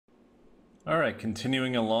All right,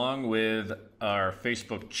 continuing along with our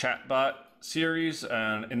Facebook chatbot series.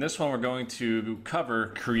 And in this one, we're going to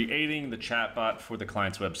cover creating the chatbot for the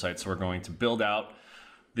client's website. So we're going to build out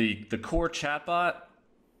the core chatbot,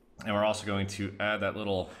 and we're also going to add that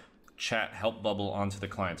little chat help bubble onto the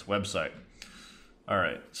client's website. All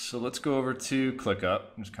right, so let's go over to ClickUp.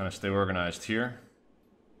 Just kind of stay organized here.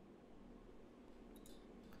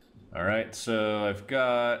 All right, so I've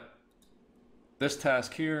got this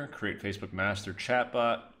task here, create Facebook master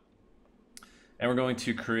chatbot, and we're going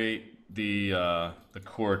to create the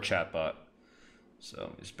core chatbot. So let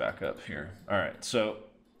me just back up here. All right, so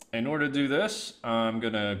in order to do this, I'm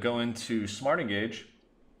gonna go into Smart Engage,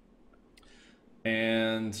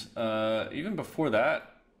 and even before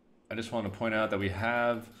that, I just want to point out that we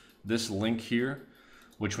have this link here,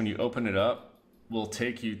 which when you open it up, will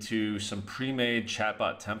take you to some pre-made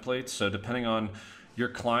chatbot templates. So depending on your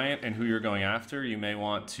client and who you're going after, you may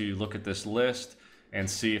want to look at this list and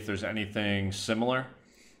see if there's anything similar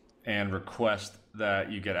and request that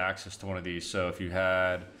you get access to one of these. So if you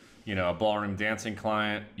had, a ballroom dancing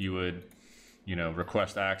client, you would,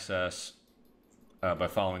 request access by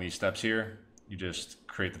following these steps here. You just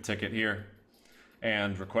create the ticket here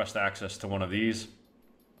and request access to one of these.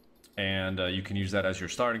 And you can use that as your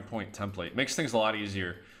starting point template. Makes things a lot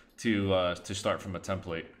easier to start from a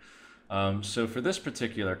template. So for this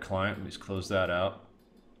particular client, let me just close that out.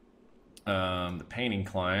 The painting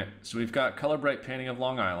client. So we've got Color Bright Painting of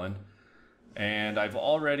Long Island, and I've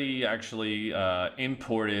already actually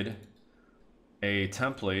imported a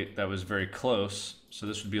template that was very close. So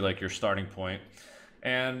this would be like your starting point.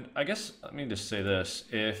 And I guess, let me just say this.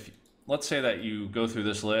 If, let's say that you go through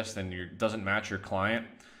this list and it doesn't match your client,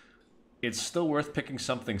 it's still worth picking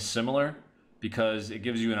something similar because it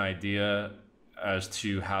gives you an idea as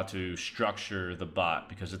to how to structure the bot,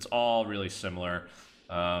 because it's all really similar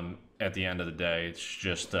at the end of the day. It's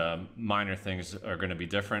just minor things are going to be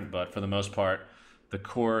different, but for the most part, the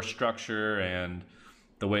core structure and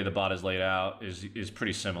the way the bot is laid out is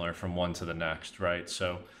pretty similar from one to the next, right?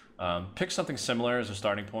 So pick something similar as a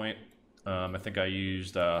starting point. I think I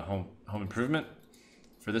used home improvement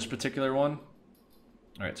for this particular one.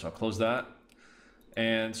 All right, so I'll close that.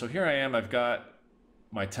 And so here I am, I've got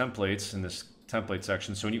my templates in this template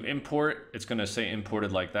section. So when you import, it's going to say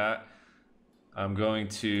imported like that. I'm going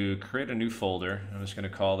to create a new folder. I'm just going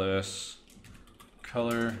to call this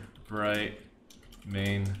Color Bright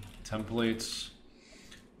Main Templates.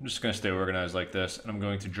 I'm just going to stay organized like this, and I'm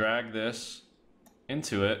going to drag this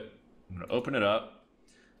into it. I'm going to open it up.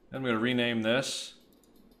 Then I'm going to rename this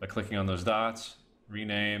by clicking on those dots,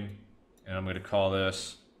 rename, and I'm going to call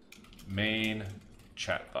this Main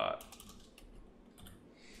Chatbot.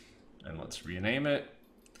 And let's rename it.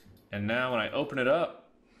 And now when I open it up,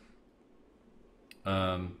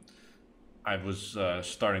 I was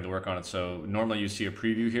starting to work on it. So normally you see a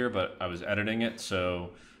preview here, but I was editing it,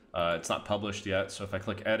 so it's not published yet. So if I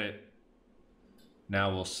click edit,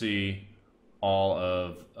 now we'll see all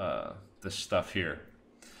of this stuff here.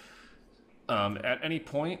 At any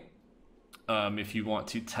point, if you want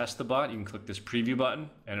to test the bot, you can click this preview button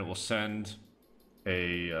and it will send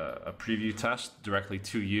a preview test directly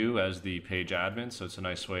to you as the page admin. So it's a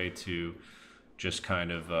nice way to just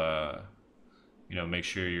kind of make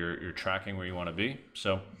sure you're tracking where you want to be.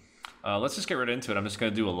 So let's just get right into it. I'm just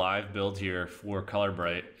going to do a live build here for Color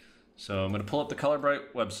Bright. So I'm going to pull up the Color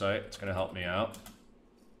Bright website. It's going to help me out.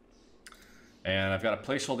 And I've got a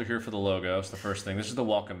placeholder here for the logo. It's the first thing. This is the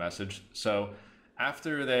welcome message. So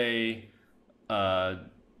after they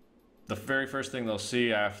the very first thing they'll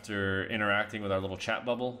see after interacting with our little chat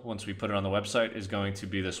bubble, once we put it on the website, is going to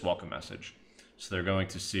be this welcome message. So they're going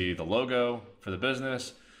to see the logo for the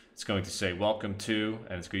business. It's going to say welcome to,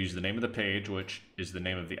 and it's going to use the name of the page, which is the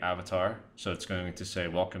name of the avatar. So it's going to say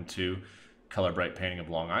welcome to Color Bright Painting of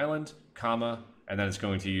Long Island, comma, and then it's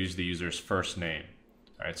going to use the user's first name.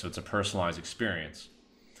 All right, so it's a personalized experience.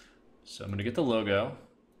 So I'm going to get the logo.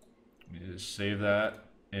 Let me just save that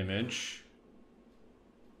image.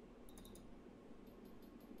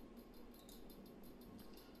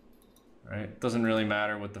 Right. Doesn't really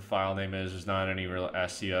matter what the file name is. There's not any real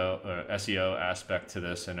SEO aspect to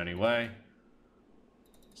this in any way.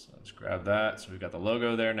 So let's grab that. So we've got the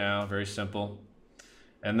logo there now, very simple.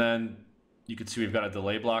 And then you can see we've got a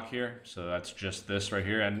delay block here. So that's just this right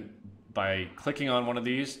here. And by clicking on one of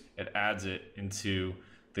these, it adds it into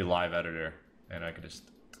the live editor. And I can just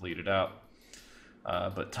delete it out.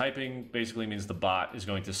 But typing basically means the bot is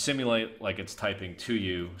going to simulate like it's typing to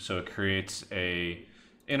you. So it creates a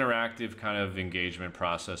interactive kind of engagement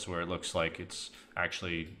process where it looks like it's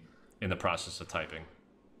actually in the process of typing.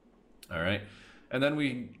 All right. And then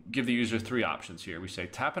we give the user 3 options here. We say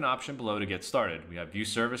tap an option below to get started. We have view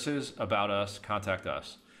services, about us, contact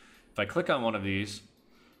us. If I click on one of these,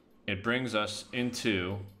 it brings us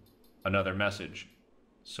into another message.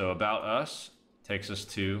 So about us takes us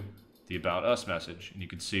to the about us message, and you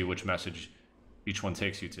can see which message each one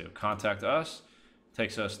takes you to. Contact us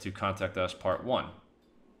takes us to contact us part 1. All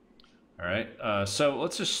right, so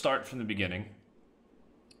let's just start from the beginning.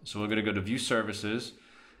 So we're gonna go to view services,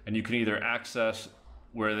 and you can either access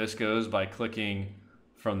where this goes by clicking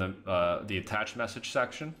from the attached message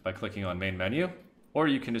section by clicking on main menu, or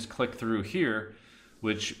you can just click through here,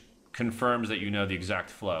 which confirms that you know the exact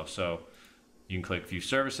flow. So you can click view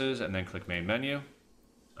services and then click main menu.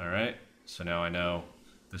 All right, so now I know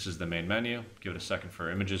this is the main menu. Give it a second for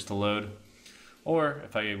images to load. Or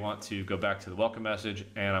if I want to go back to the welcome message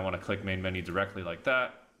and I want to click main menu directly like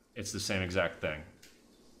that, it's the same exact thing.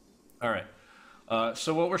 All right,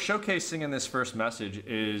 so what we're showcasing in this first message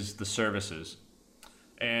is the services.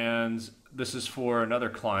 And this is for another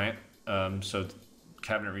client, so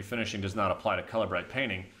cabinet refinishing does not apply to color bright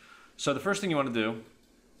painting. So the first thing you want to do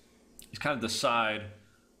is kind of decide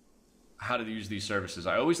how to use these services.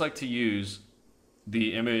 I always like to use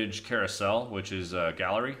the image carousel, which is a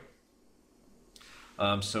gallery.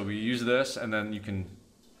 So we use this, and then you can,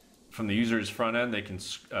 from the user's front end, they can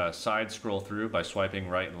side scroll through by swiping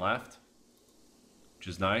right and left, which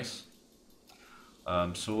is nice.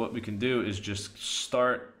 So what we can do is just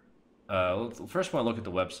start, first we want to look at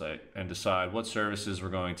the website and decide what services we're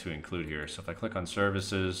going to include here. So if I click on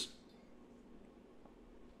services,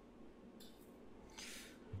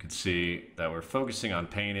 you can see that we're focusing on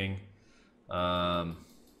painting. We've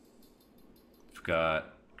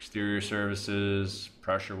got exterior services,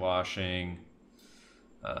 pressure washing,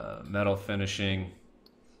 metal finishing.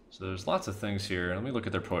 So there's lots of things here. Let me look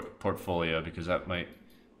at their portfolio, because that might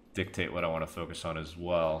dictate what I want to focus on as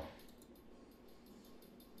well.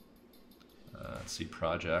 Let's see,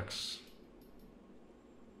 projects.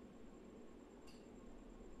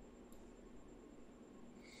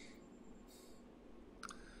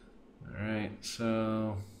 All right,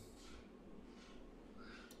 so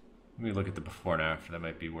let me look at the before and after. That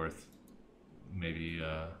might be worth maybe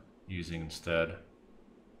using instead.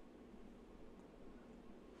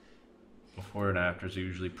 Before and afters are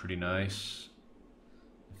usually pretty nice.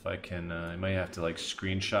 If I can, I might have to like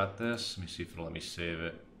screenshot this. Let me see if it'll let me save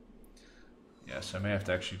it. Yes, I may have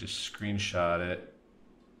to actually just screenshot it.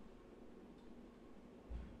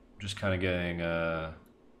 Just kind of getting a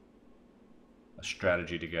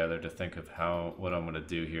strategy together to think of what I'm going to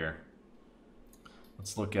do here.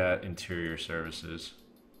 Let's look at interior services.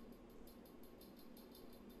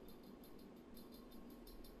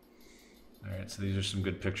 All right, so these are some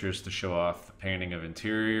good pictures to show off the painting of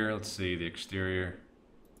interior. Let's see the exterior.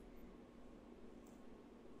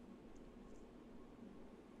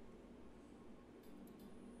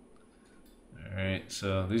 All right,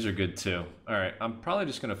 so these are good too. All right, I'm probably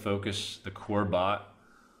just going to focus the core bot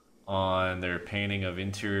on their painting of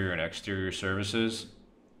interior and exterior services.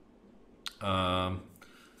 I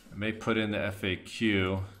may put in the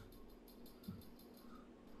FAQ,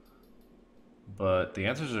 but the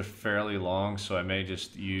answers are fairly long, so I may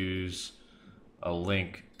just use a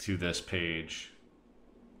link to this page.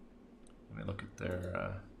 Let me look at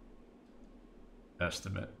their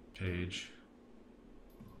estimate page.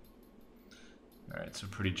 All right, so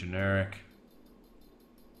pretty generic.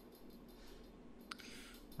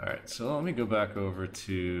 All right, so let me go back over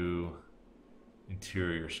to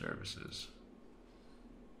interior services.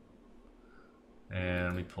 And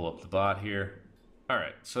let me pull up the bot here. All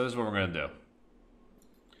right, so this is what we're gonna do.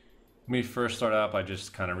 Let me first start out by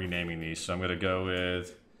just kind of renaming these. So I'm gonna go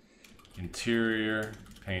with interior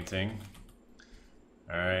painting.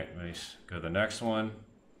 All right, let me go to the next one.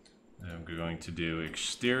 And I'm going to do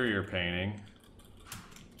exterior painting.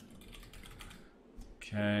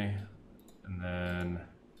 Okay, and then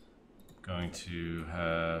I'm going to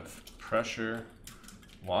have pressure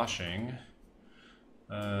washing.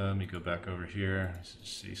 Let me go back over here, let's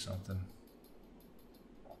just see something.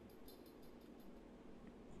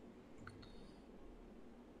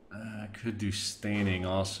 I could do staining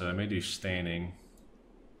also. I may do staining.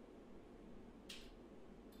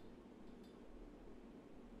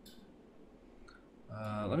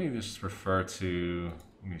 Let me just refer to,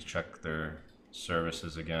 let me check their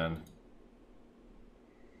services again.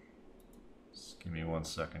 Just give me 1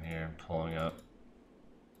 second here. I'm pulling up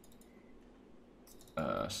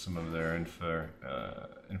some of their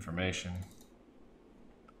information.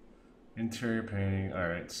 Interior painting. All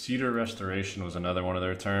right, cedar restoration was another one of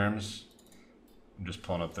their terms. I'm just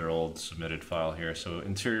pulling up their old submitted file here. So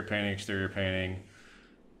interior painting, exterior painting,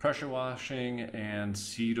 pressure washing and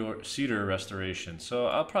cedar restoration. So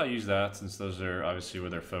I'll probably use that since those are obviously where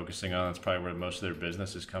they're focusing on. That's probably where most of their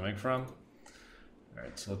business is coming from. All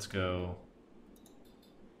right, so let's go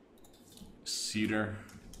cedar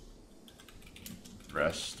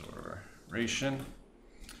restoration.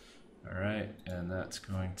 All right, and that's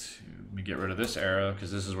going to, let me get rid of this arrow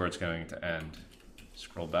because this is where it's going to end.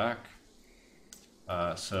 Scroll back.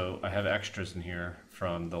 So I have extras in here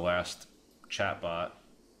from the last chatbot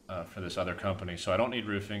for this other company. So I don't need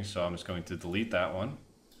roofing, so I'm just going to delete that one.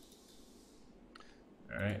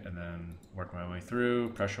 All right, and then work my way through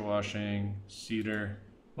pressure washing, cedar.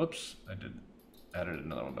 Whoops, I added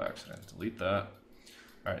another one by accident. Delete that.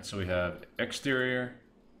 All right, so we have exterior.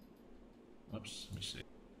 Whoops, let me see.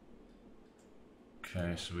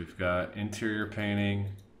 Okay, so we've got interior painting,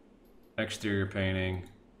 exterior painting,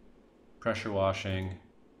 pressure washing,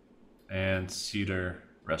 and cedar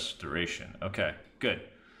restoration. Okay, good.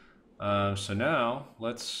 So now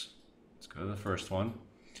let's go to the first one.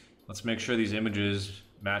 Let's make sure these images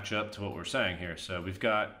match up to what we're saying here. So we've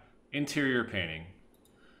got interior painting.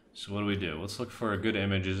 So what do? Let's look for a good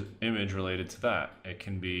image related to that. It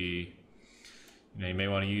can be, you may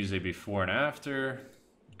want to use a before and after.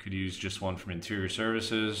 You could use just one from interior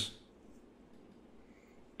services.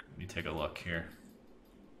 Let me take a look here.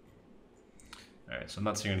 All right, so I'm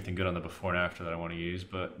not seeing anything good on the before and after that I want to use,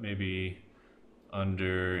 but maybe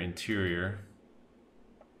under interior.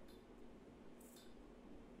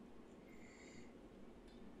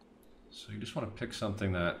 So you just want to pick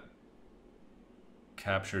something that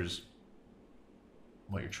captures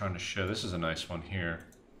what you're trying to show. This is a nice one here.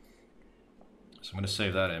 So I'm going to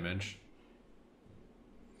save that image.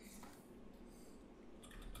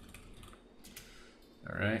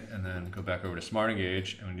 All right, and then go back over to Smart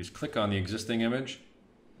Engage, and we just click on the existing image,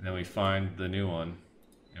 and then we find the new one,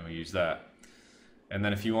 and we use that. And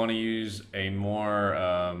then if you want to use a more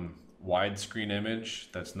widescreen image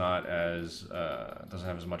that's not as, doesn't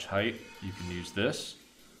have as much height, you can use this.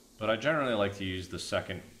 But I generally like to use the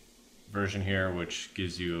second version here, which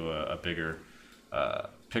gives you a bigger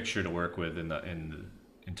picture to work with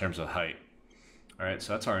in terms of height. All right,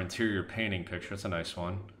 so that's our interior painting picture. That's a nice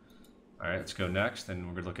one. All right, let's go next, and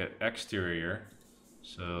we're gonna look at exterior.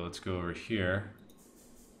 So let's go over here.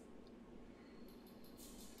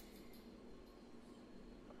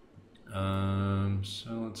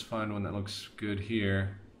 So let's find one that looks good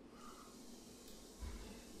here.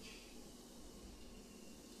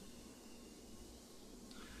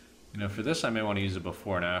 You know, for this I may want to use a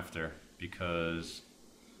before and after because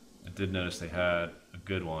I did notice they had a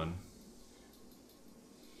good one.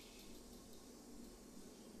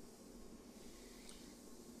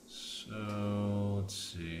 So let's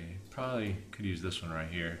see, probably could use this one right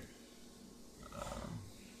here.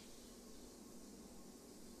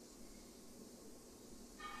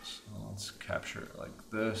 So let's capture it like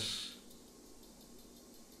this.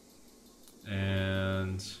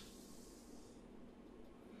 And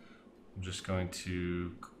I'm just going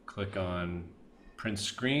to click on print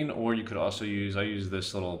screen, or you could also use, I use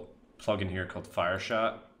this little plugin here called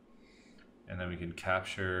Fireshot, and then we can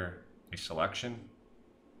capture a selection.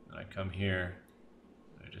 And I come here,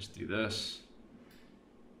 I just do this,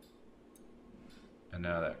 and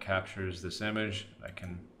now that captures this image. I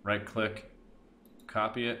can right click,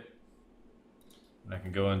 copy it, and I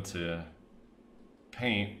can go into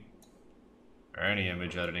Paint, or any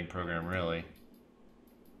image editing program really.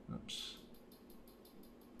 Oops.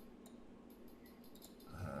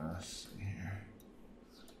 Let's see here.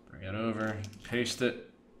 Bring it over, paste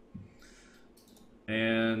it,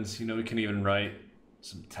 and you know, we can even write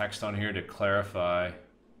some text on here to clarify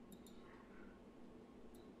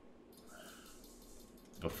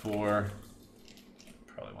before.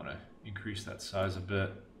 Probably want to increase that size a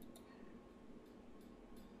bit.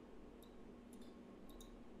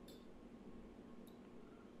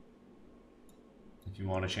 If you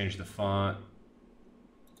want to change the font,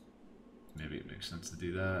 maybe it makes sense to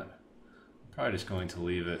do that. I'm probably just going to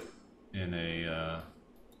leave it in a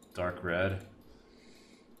dark red.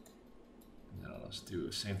 And then let's do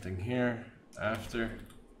the same thing here after.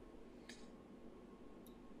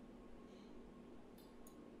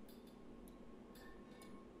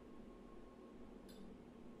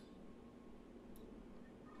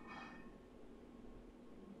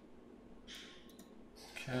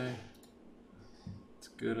 Okay.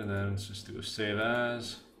 Good, and then let's just do a save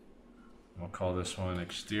as. We'll call this one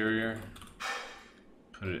exterior.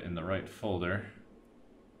 Put it in the right folder.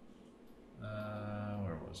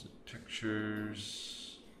 Where was it?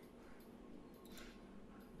 Pictures.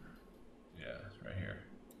 Yeah, it's right here.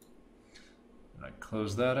 And I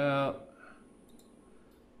close that out.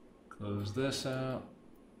 Close this out.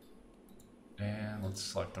 And let's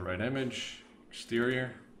select the right image,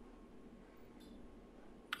 exterior.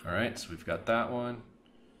 All right, so we've got that one.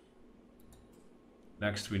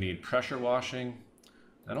 Next, we need pressure washing.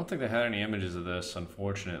 I don't think they had any images of this,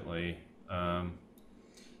 unfortunately.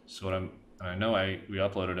 So I know we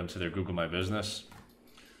uploaded them to their Google My Business.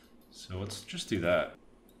 So let's just do that.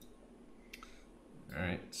 All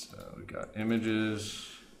right, so we got images.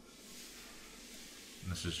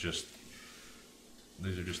 And these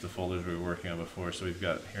are just the folders we were working on before. So we've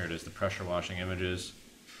got, here it is, the pressure washing images.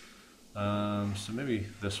 So maybe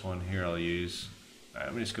this one here I'll use. All right,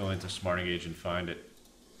 let me just go into Smart Engage and find it.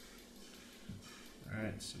 All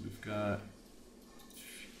right, so we've got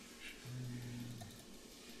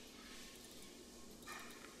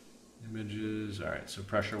images. All right, so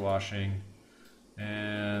pressure washing,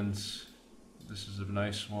 and this is a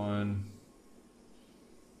nice one.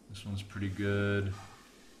 This one's pretty good.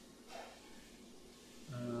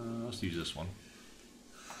 Let's use this one.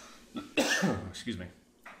 Excuse me.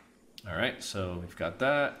 All right, so we've got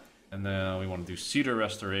that, and then we want to do cedar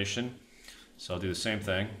restoration. So I'll do the same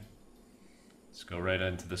thing. Let's go right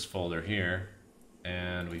into this folder here,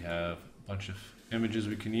 and we have a bunch of images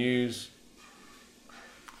we can use.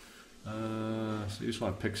 So you just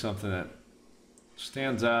want to pick something that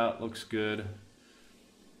stands out, looks good.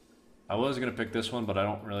 I was going to pick this one, but I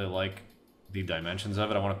don't really like the dimensions of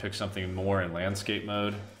it. I want to pick something more in landscape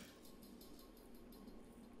mode.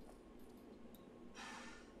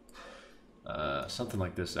 Something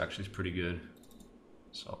like this actually is pretty good.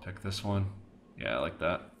 So I'll pick this one. Yeah, I like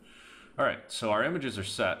that. All right, so our images are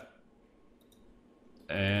set.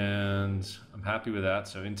 And I'm happy with that.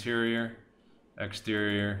 So interior,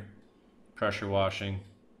 exterior, pressure washing,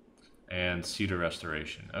 and cedar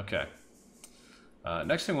restoration. Okay.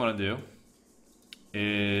 Next thing I want to do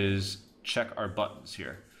is check our buttons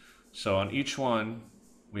here. So on each one,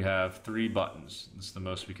 we have 3 buttons. This is the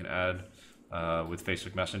most we can add with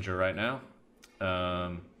Facebook Messenger right now.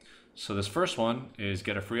 So this first one is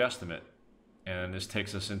get a free estimate. And this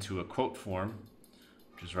takes us into a quote form,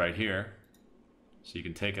 which is right here. So you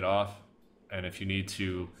can take it off. And if you need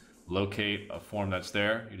to locate a form that's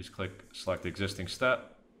there, you just select existing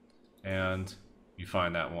step, and you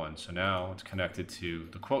find that one. So now it's connected to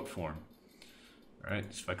the quote form. All right,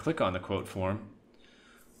 so if I click on the quote form,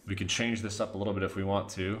 we can change this up a little bit if we want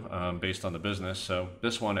to, based on the business. So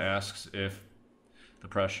this one asks if the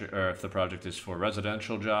project is for a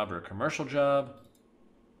residential job or a commercial job.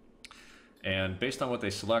 And based on what they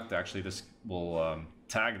select, actually, this will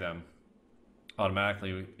tag them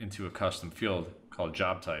automatically into a custom field called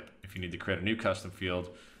job type. If you need to create a new custom field,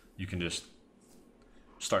 you can just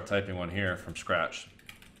start typing one here from scratch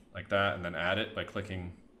like that, and then add it by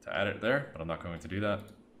clicking to add it there, but I'm not going to do that.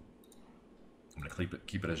 I'm going to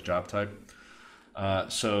keep it as job type.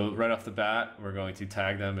 So right off the bat, we're going to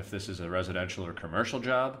tag them if this is a residential or commercial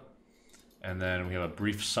job. And then we have a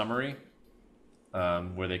brief summary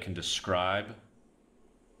where they can describe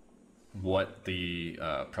what the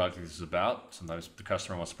project is about. Sometimes the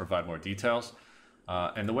customer wants to provide more details.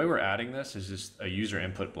 And the way we're adding this is just a user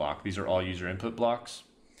input block. These are all user input blocks.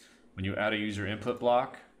 When you add a user input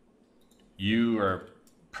block, you are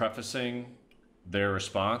prefacing their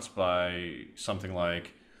response by something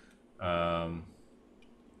like,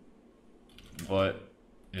 what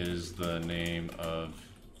is the name of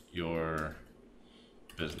your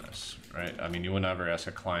business, right? I mean, you would never ask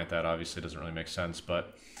a client that, obviously it doesn't really make sense,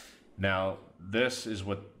 but now this is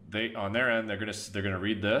what they, on their end, they're gonna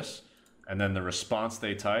read this, and then the response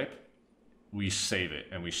they type, we save it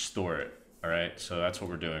and we store it. All right, so that's what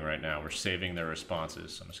we're doing right now. We're saving their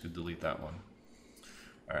responses. So I'm just gonna delete that one.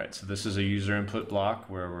 All right, so this is a user input block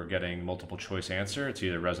where we're getting multiple choice answer. It's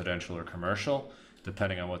either residential or commercial,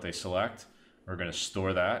 depending on what they select. We're gonna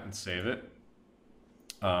store that and save it.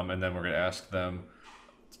 And then we're gonna ask them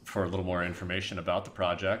for a little more information about the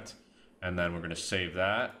project. And then we're gonna save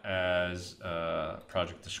that as a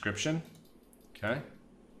project description, okay?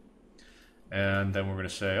 And then we're gonna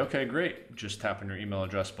say, okay, great, just tap on your email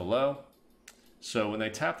address below. So when they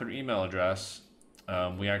tap their email address,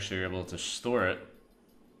 we actually are able to store it.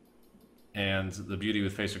 And the beauty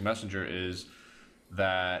with Facebook Messenger is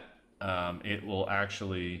that it will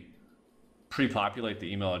actually pre-populate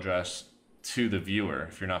the email address to the viewer.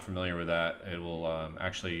 If you're not familiar with that, it will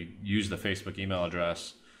actually use the Facebook email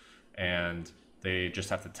address, and they just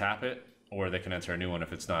have to tap it, or they can enter a new one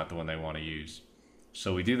if it's not the one they want to use.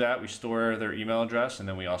 So we do that, we store their email address, and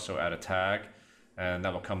then we also add a tag, and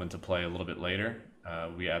that will come into play a little bit later.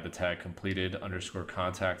 We add the tag completed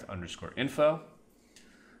 _contact _info.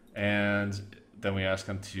 And then we ask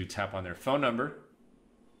them to tap on their phone number.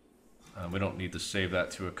 We don't need to save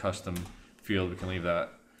that to a custom field. We can leave that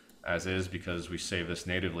as is because we save this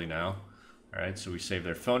natively now. All right, so we save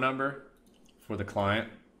their phone number for the client,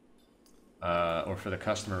 or for the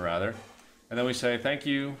customer rather. And then we say, thank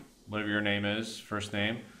you, whatever your name is, first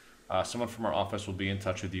name. Someone from our office will be in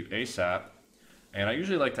touch with you ASAP. And I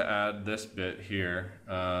usually like to add this bit here.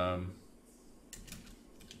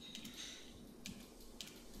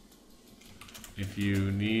 If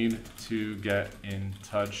you need to get in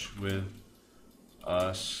touch with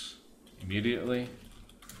us immediately,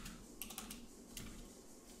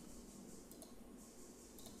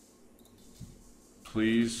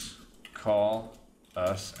 please call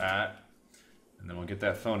us at, and then we'll get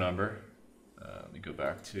that phone number. Let me go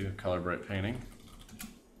back to Color Bright Painting.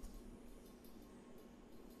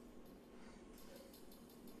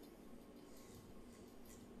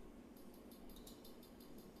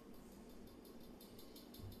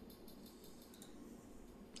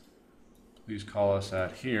 Please call us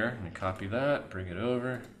at here. Let me copy that, bring it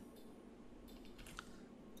over.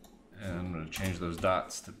 And I'm going to change those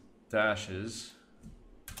dots to dashes.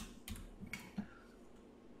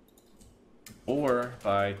 Or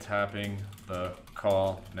by tapping the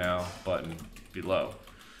Call Now button below.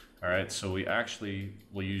 All right, so we actually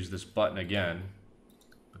will use this button again,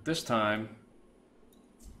 but this time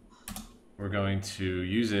we're going to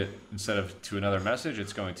use it instead of to another message,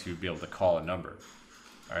 it's going to be able to call a number.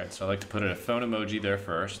 All right, so I like to put in a phone emoji there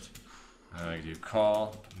first. I do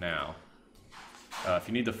Call Now. If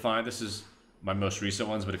you need to find, this is my most recent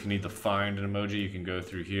ones, but if you need to find an emoji, you can go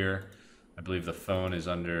through here. I believe the phone is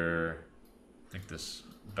under, I think this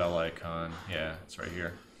bell icon, yeah, it's right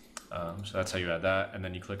here. So that's how you add that, and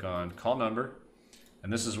then you click on Call Number,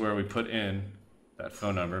 and this is where we put in that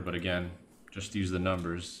phone number, but again, just use the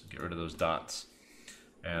numbers, get rid of those dots.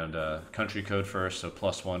 And country code first, so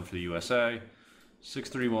 +1 for the USA,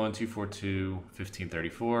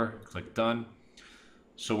 631-242-1534, click Done.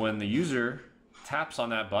 So when the user taps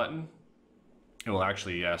on that button, it will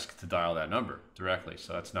actually ask to dial that number directly,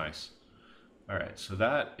 so that's nice. All right, so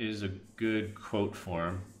that is a good quote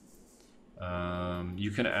form.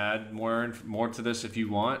 You can add more to this if you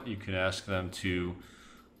want. You can ask them to,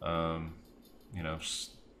 you know,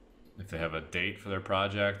 if they have a date for their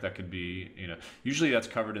project, that could be, you know, usually that's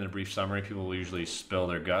covered in a brief summary. People will usually spill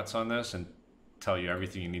their guts on this and tell you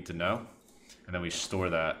everything you need to know, and then we store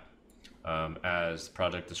that as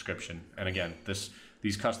project description. And again,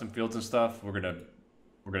 these custom fields and stuff, we're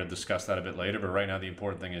gonna discuss that a bit later, but right now the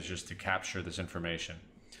important thing is just to capture this information.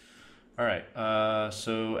 All right,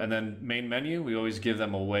 so, and then main menu, we always give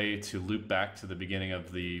them a way to loop back to the beginning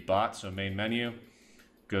of the bot. So main menu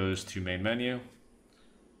goes to main menu.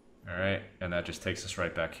 All right, and that just takes us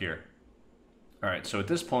right back here. All right, so at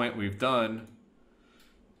this point we've done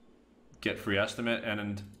get free estimate,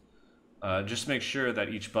 and just make sure that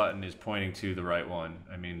each button is pointing to the right one.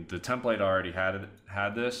 I mean, the template already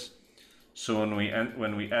had this. So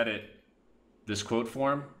when we edit this quote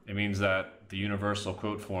form, it means that the universal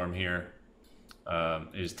quote form here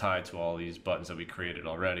is tied to all these buttons that we created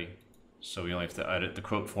already. So we only have to edit the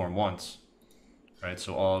quote form once, right?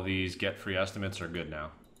 So all of these get free estimates are good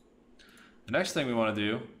now. The next thing we want to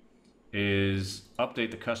do is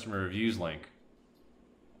update the customer reviews link.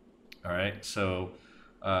 All right, so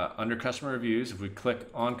under customer reviews, if we click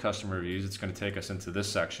on customer reviews, it's going to take us into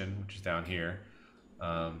this section, which is down here.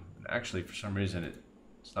 Actually, for some reason,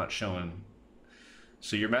 it's not showing.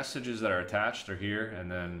 So your messages that are attached are here,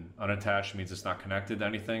 and then unattached means it's not connected to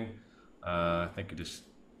anything. I think it just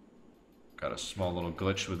got a small little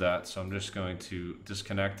glitch with that. So I'm just going to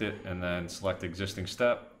disconnect it and then select existing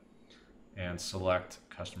step and select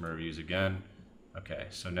customer reviews again. Okay,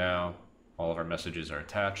 so now all of our messages are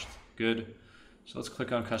attached. Good. So let's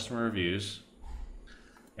click on customer reviews.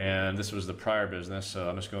 And this was the prior business, so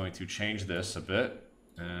I'm just going to change this a bit.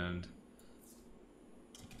 And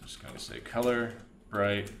I'm just going to say Color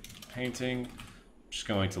Bright Painting. I'm just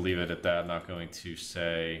going to leave it at that. I'm not going to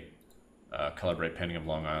say Color Bright Painting of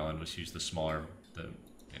Long Island. Let's use the smaller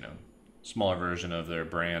version of their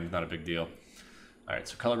brand. Not a big deal. All right,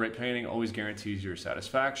 so Color Bright Painting always guarantees your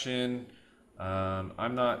satisfaction.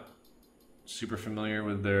 I'm not super familiar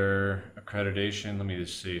with their accreditation. Let me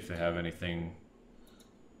just see if they have anything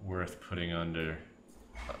worth putting under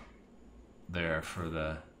there for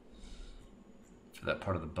that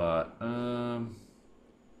part of the bot. Let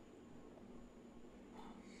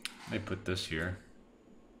me put this here.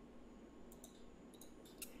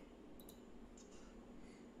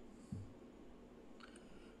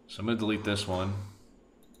 So I'm going to delete this one.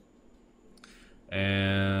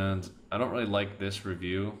 And I don't really like this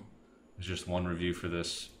review. There's just one review for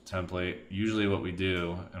this template. Usually what we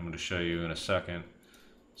do, I'm going to show you in a second.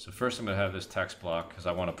 So first I'm going to have this text block because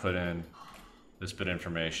I want to put in this bit of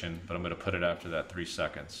information, but I'm going to put it after that 3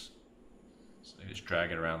 seconds. So you just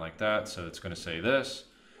drag it around like that. So it's going to say this.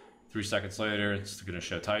 3 seconds later, it's going to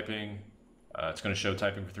show typing. It's going to show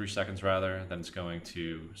typing for 3 seconds rather. Then it's going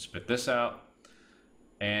to spit this out.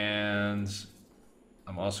 And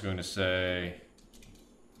I'm also going to say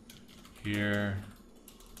here,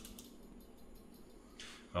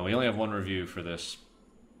 well, we only have one review for this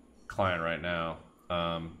client right now.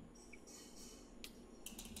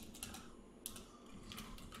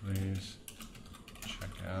 Please check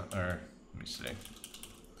out, or let me see.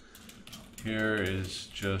 Here is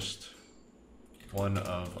just one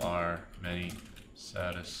of our many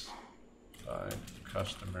satisfied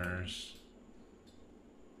customers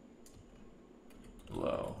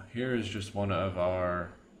below. Here is just one of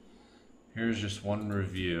our, here's just one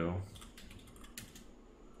review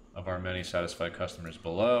of our many satisfied customers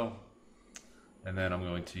below. And then I'm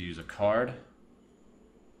going to use a card.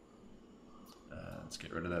 Let's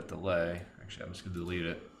get rid of that delay. Actually, I'm just going to delete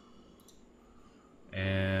it.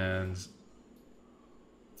 And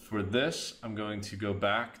for this, I'm going to go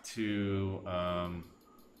back to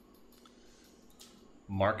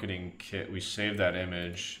marketing kit. We saved that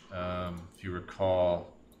image. If you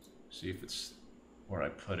recall, see if it's where I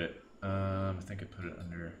put it. I think I put it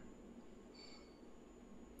under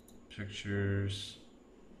pictures,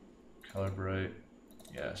 color bright.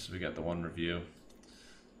 Yeah, so we got the one review.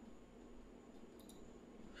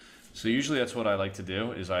 So usually that's what I like to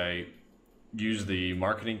do is I use the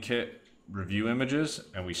marketing kit review images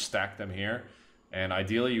and we stack them here. And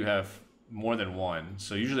ideally you have more than one.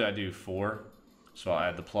 So usually I do 4. So I'll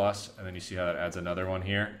add the plus and then you see how that adds another one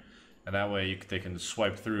here. And that way they can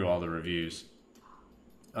swipe through all the reviews.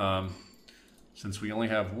 Since we only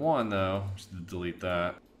have one though, just delete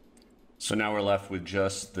that. So now we're left with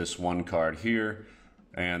just this one card here.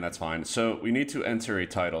 And that's fine. So we need to enter a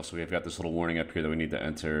title. So we've got this little warning up here that we need to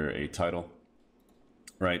enter a title.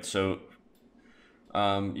 Right, so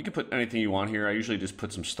you can put anything you want here. I usually just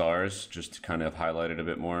put some stars just to kind of highlight it a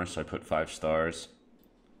bit more. So I put 5 stars.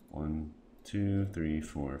 1, 2, 3,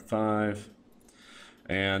 4, 5.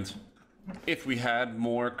 And if we had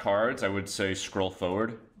more cards, I would say scroll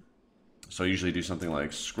forward. So I usually do something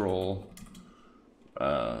like scroll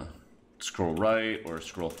right or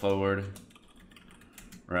scroll forward.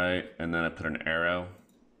 Right, and then I put an arrow.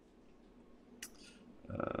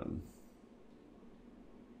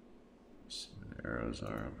 See where the arrows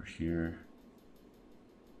are over here.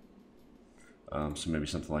 So maybe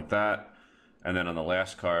something like that. And then on the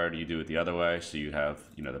last card, you do it the other way. So you have,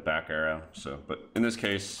 you know, the back arrow. So, but in this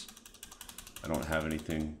case, I don't have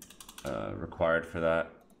anything required for that.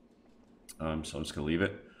 So I'm just gonna leave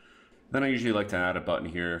it. Then I usually like to add a button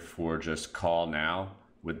here for just call now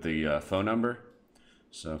with the phone number.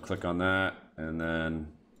 So click on that and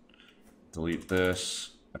then delete this.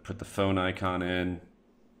 I put the phone icon in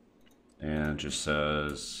and it just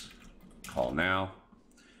says call now,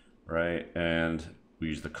 right? And we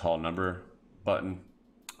use the call number button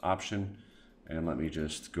option. And let me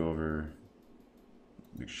just go over,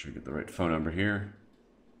 make sure I get the right phone number here.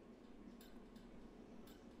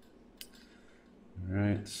 All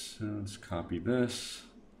right, so let's copy this.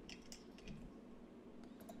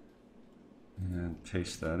 And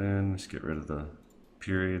paste that in. Let's get rid of the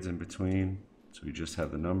periods in between. So we just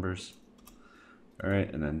have the numbers. All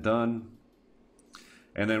right, and then done.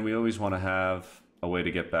 And then we always want to have a way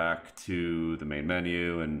to get back to the main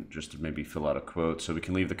menu and just to maybe fill out a quote. So we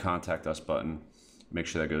can leave the contact us button. Make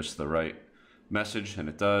sure that goes to the right message, and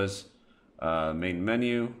it does. Main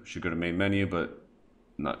menu, should go to main menu, but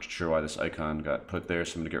I'm not sure why this icon got put there.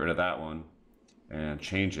 So I'm gonna get rid of that one and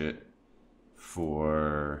change it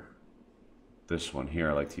for this one here.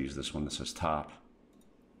 I like to use this one that says top.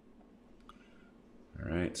 All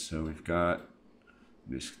right, so we've got,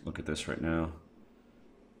 just look at this right now.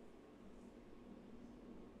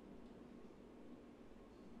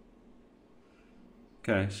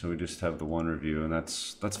 Okay, so we just have the one review, and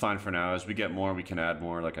that's fine for now. As we get more, we can add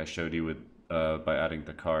more, like I showed you with by adding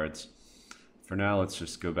the cards. For now, let's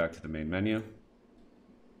just go back to the main menu,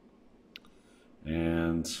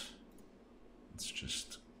 and let's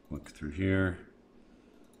just look through here.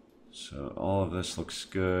 So all of this looks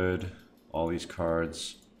good. All these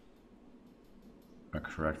cards are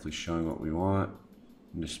correctly showing what we want.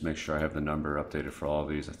 And just make sure I have the number updated for all of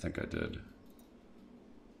these. I think I did.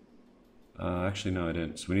 Actually, no, I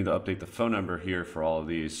didn't. So we need to update the phone number here for all of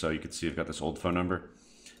these. So you can see I've got this old phone number,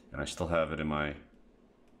 and I still have it in my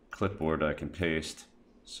clipboard that I can paste.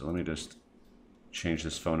 So let me just change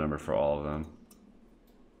this phone number for all of them.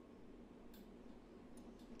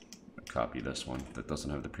 copy this one that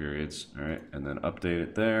doesn't have the periods. All right, and then update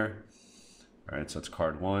it there. All right, so that's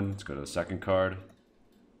card 1. Let's go to the second card.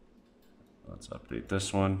 Let's update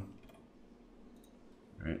this one.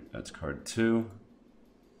 All right, that's card 2.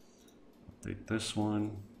 Update this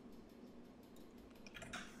one.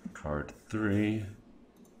 Card 3.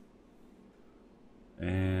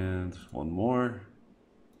 And one more.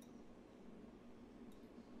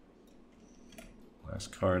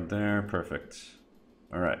 Last card there, perfect.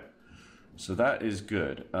 All right, so that is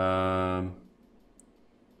good. All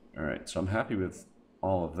right, so I'm happy with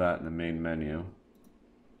all of that in the main menu.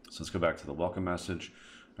 So let's go back to the welcome message.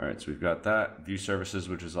 All right, so we've got that, view services,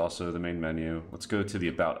 which is also the main menu. Let's go to the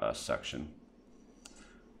about us section.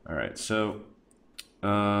 All right, so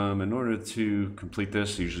in order to complete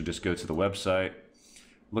this, you usually just go to the website,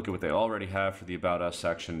 look at what they already have for the about us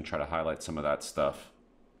section, and try to highlight some of that stuff.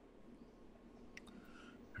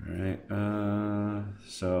 All right,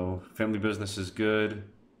 so family business is good.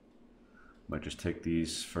 Might just take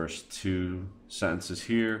these first 2 sentences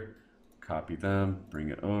here, copy them, bring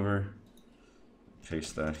it over,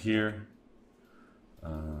 paste that here.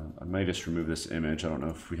 I might just remove this image. I don't know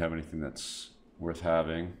if we have anything that's worth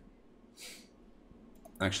having.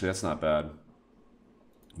 Actually, that's not bad.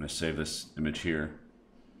 I'm going to save this image here.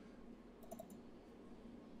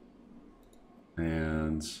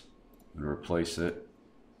 And I'm going to replace it.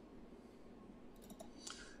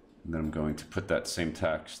 And then I'm going to put that same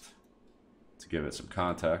text to give it some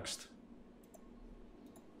context.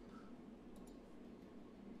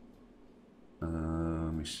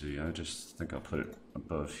 Let me see, I just think I'll put it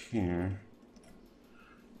above here.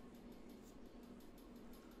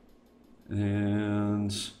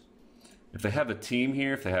 And if they have a team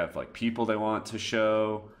here, if they have like people they want to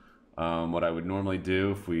show, what I would normally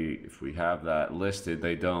do if we have that listed,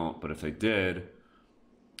 they don't, but if they did,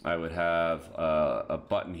 I would have a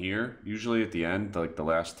button here, usually at the end, like the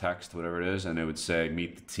last text, whatever it is, and it would say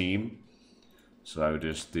meet the team. So I would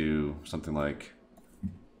just do something like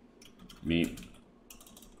meet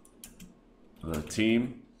the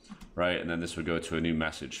team, right? And then this would go to a new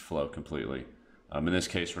message flow completely. In this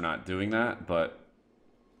case, we're not doing that, but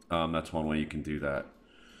that's one way you can do that.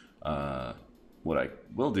 What I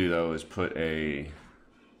will do though is put a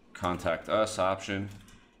contact us option.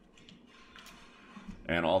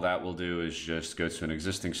 And all that will do is just go to an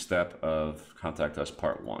existing step of contact us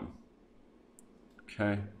part 1.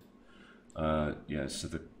 Okay. Yeah, so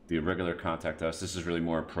the regular contact us, this is really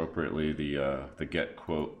more appropriately the get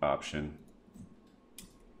quote option.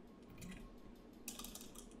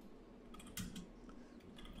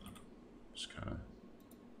 Just kind of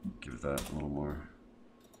give that a little more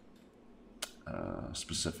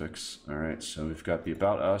specifics. All right, so we've got the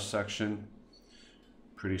about us section.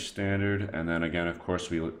 Pretty standard, and then again, of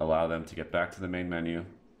course, we allow them to get back to the main menu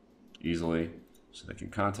easily, so they can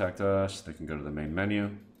contact us, they can go to the main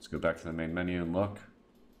menu. Let's go back to the main menu and look.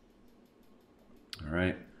 All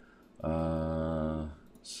right,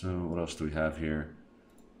 so what else do we have here?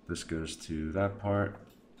 This goes to that part.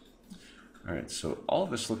 All right, so all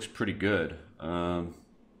of this looks pretty good. Let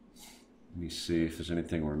me see if there's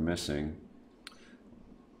anything we're missing.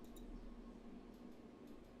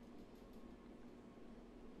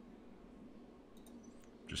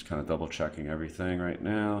 Just kind of double checking everything right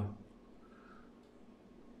now.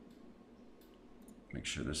 Make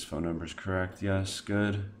sure this phone number is correct. Yes,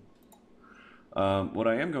 good. What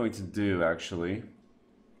I am going to do actually,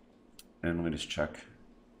 and let me just check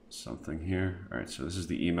something here. All right, so this is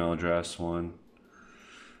the email address one.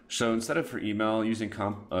 So instead of for email using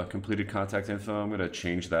completed contact info, I'm going to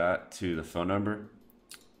change that to the phone number.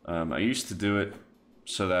 I used to do it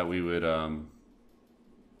so that we would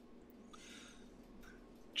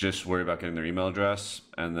just worry about getting their email address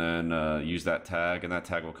and then use that tag, and that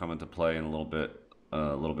tag will come into play in a little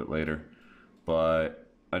bit later. But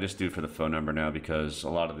I just do it for the phone number now because a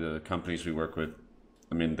lot of the companies we work with,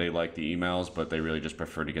 I mean, they like the emails, but they really just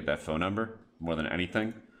prefer to get that phone number more than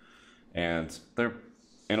anything. And they're,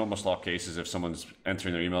 in almost all cases, if someone's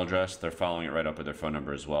entering their email address, they're following it right up with their phone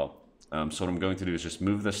number as well. So what I'm going to do is just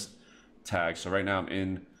move this tag. So right now I'm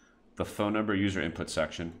in the phone number user input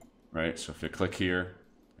section, right? So if you click here,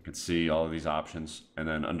 I can see all of these options. And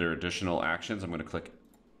then under additional actions, I'm going to click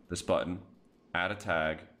this button, add a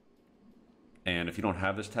tag. And if you don't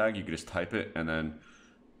have this tag, you can just type it and then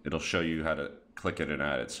it'll show you how to click it and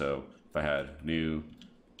add it. So if I had new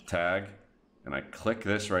tag and I click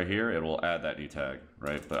this right here, it will add that new tag,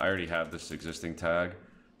 right? But I already have this existing tag,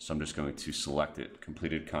 so I'm just going to select it,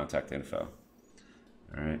 completed contact info.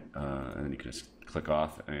 All right, and then you can just click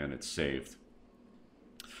off and it's saved.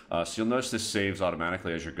 So you'll notice this saves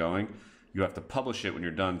automatically as you're going. You have to publish it when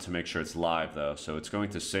you're done to make sure it's live though. So it's going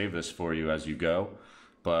to save this for you as you go.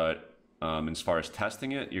 But as far as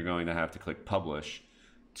testing it, you're going to have to click publish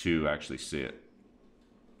to actually see it.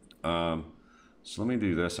 So let me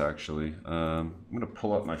do this actually. I'm going to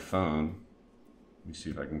pull up my phone. Let me see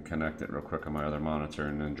if I can connect it real quick on my other monitor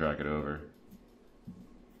and then drag it over.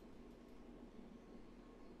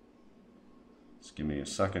 Just give me a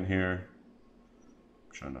second here.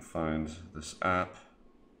 I'm trying to find this app.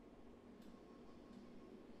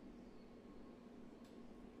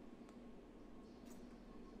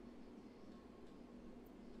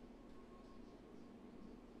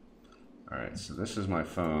 All right, so this is my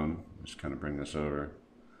phone. Just kind of bring this over.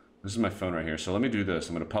 This is my phone right here. So let me do this.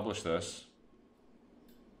 I'm going to publish this.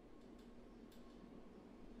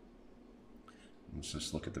 Let's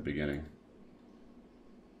just look at the beginning.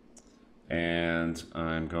 And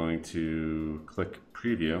I'm going to click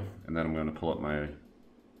preview, and then I'm going to pull up my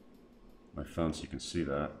phone so you can see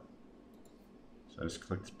that. So I just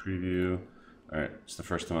clicked preview. All right, it's the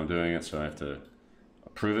first time I'm doing it, so I have to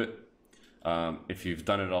approve it. If you've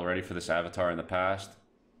done it already for this avatar in the past,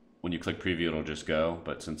 when you click preview, it'll just go.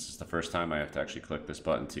 But since it's the first time, I have to actually click this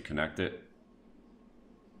button to connect it.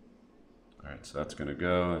 All right, so that's gonna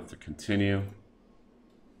go. I have to continue.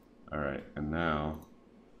 All right, and now,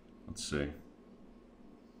 let's see.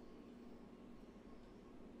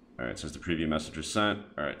 All right, it says the preview message was sent.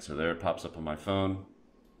 All right, so there it pops up on my phone.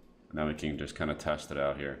 Now we can just kind of test it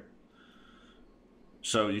out here.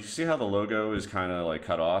 So you see how the logo is kind of like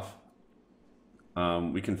cut off?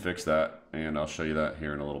 We can fix that, and I'll show you that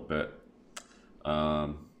here in a little bit.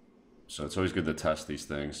 So it's always good to test these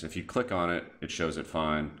things. If you click on it, it shows it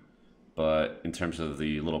fine. But in terms of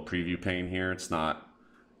the little preview pane here, it's not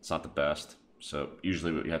the best. So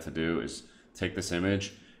usually what you have to do is take this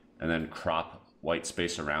image and then crop white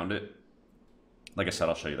space around it. Like I said,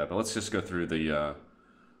 I'll show you that, but let's just go through the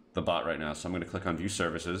bot right now. So I'm going to click on View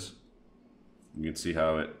Services. You can see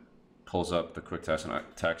how it pulls up the quick text,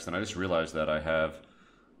 and I just realized that I have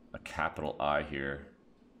a capital I here.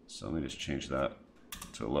 So let me just change that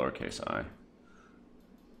to a lowercase I.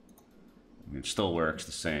 It still works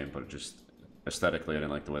the same, but it just aesthetically I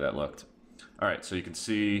didn't like the way that looked. All right, so you can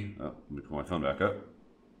see, oh, let me pull my phone back up.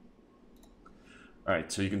 All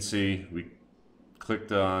right, so you can see we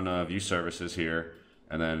clicked on View Services here,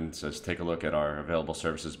 and then it says take a look at our available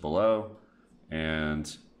services below,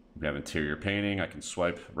 and we have interior painting. I can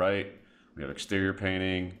swipe right. We have exterior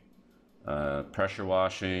painting, pressure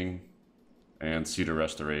washing, and cedar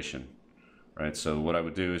restoration. Right, so what I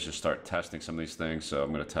would do is just start testing some of these things. So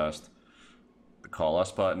I'm going to test the Call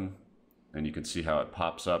Us button, and you can see how it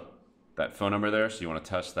pops up that phone number there. So you want to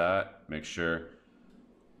test that, make sure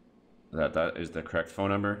that that is the correct phone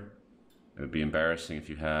number. It would be embarrassing if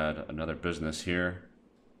you had another business here.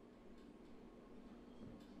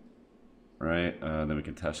 Right, then we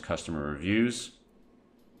can test customer reviews.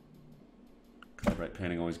 Right,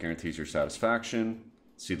 painting always guarantees your satisfaction.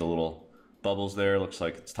 See the little bubbles there, looks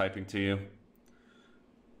like it's typing to you.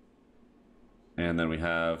 And then we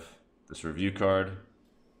have this review card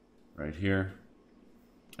right here.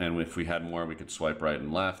 And if we had more, we could swipe right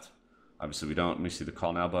and left. Obviously we don't. Let me see the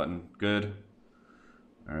Call Now button. Good.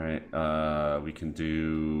 All right, we can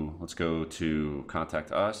do, let's go to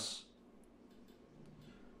Contact Us.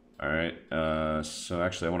 All right, so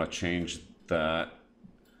actually I want to change that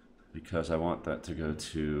because I want that to go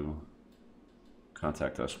to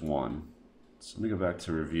Contact Us 1. So let me go back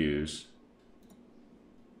to reviews.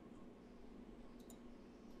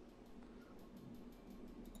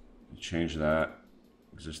 Change that,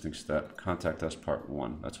 existing step, Contact Us Part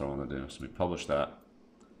 1. That's what I want to do. So we publish that.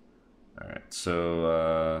 All right,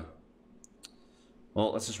 so,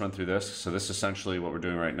 well, let's just run through this. So this is essentially what we're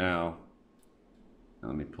doing right now.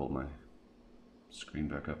 Let me pull my screen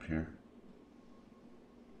back up here.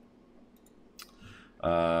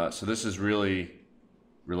 So this is really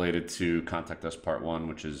related to Contact Us Part 1,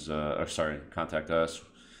 which is, Contact Us,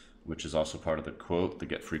 which is also part of the quote, the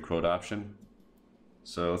get free quote option.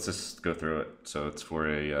 So let's just go through it. So it's for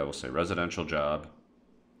a, we'll say residential job.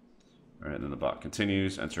 All right, and then the bot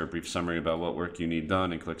continues, enter a brief summary about what work you need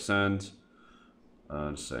done and click send.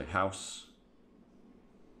 Just say house.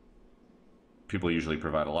 People usually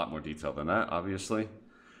provide a lot more detail than that, obviously.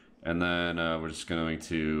 And then we're just going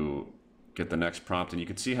to get the next prompt, and you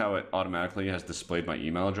can see how it automatically has displayed my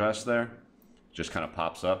email address there. It just kind of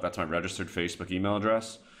pops up. That's my registered Facebook email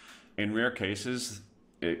address. In rare cases,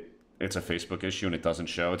 it's a Facebook issue and it doesn't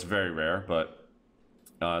show. It's very rare, but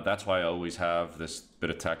that's why I always have this bit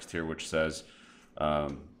of text here which says,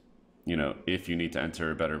 you know, if you need to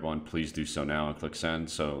enter a better one, please do so now and click send,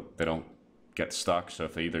 so they don't get stuck. So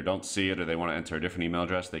if they either don't see it or they want to enter a different email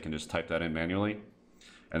address, they can just type that in manually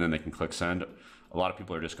and then they can click send. A lot of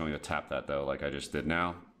people are just going to tap that though, like I just did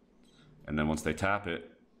now. And then once they tap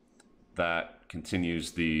it, that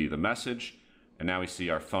continues the message. And now we see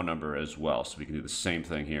our phone number as well. So we can do the same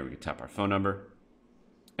thing here. We can tap our phone number.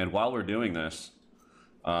 And while we're doing this,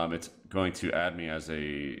 it's going to add me as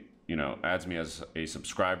a, adds me as a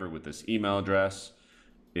subscriber with this email address.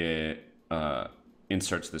 It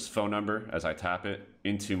inserts this phone number as I tap it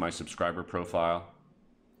into my subscriber profile,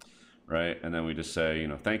 right? And then we just say,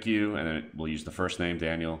 thank you. And then we'll use the first name,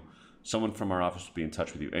 Daniel. Someone from our office will be in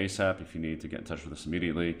touch with you ASAP if you need to get in touch with us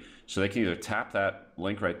immediately. So they can either tap that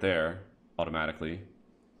link right there automatically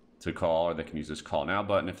to call, or they can use this call now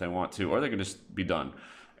button if they want to, or they can just be done.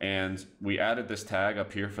 And we added this tag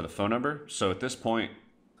up here for the phone number. So at this point,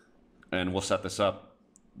 and we'll set this up,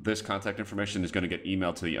 this contact information is going to get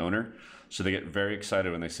emailed to the owner. So they get very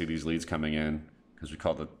excited when they see these leads coming in, because we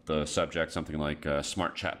call the subject something like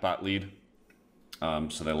smart chatbot lead.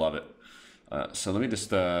 So they love it. So let me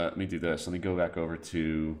just let me do this. Let me go back over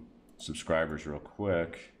to subscribers real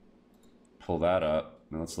quick, pull that up.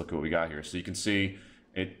 Now let's look at what we got here. So you can see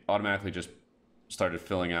it automatically just started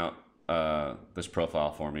filling out this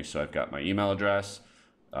profile for me. So I've got my email address,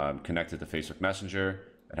 connected to Facebook Messenger.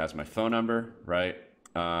 It has my phone number, right?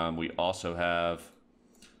 We also have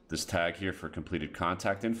this tag here for completed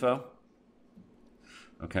contact info.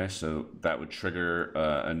 Okay, so that would trigger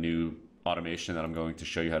a new automation that I'm going to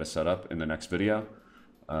show you how to set up in the next video.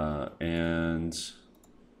 And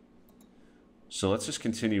so let's just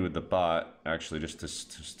continue with the bot, actually,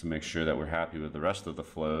 just to make sure that we're happy with the rest of the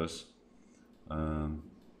flows. Let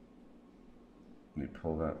me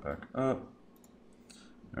pull that back up.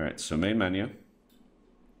 All right, so main menu.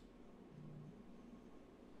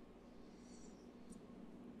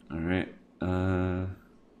 All right,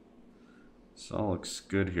 so all looks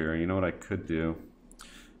good here. You know what I could do?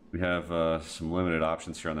 We have some limited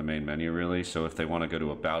options here on the main menu, really. So if they want to go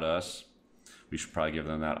to About Us, we should probably give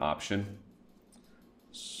them that option.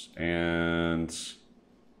 And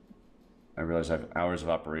I realize I have hours of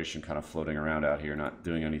operation kind of floating around out here, not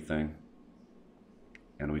doing anything.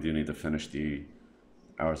 And we do need to finish the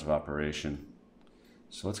hours of operation.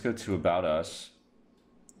 So let's go to About Us.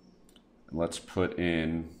 And let's put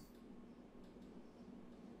in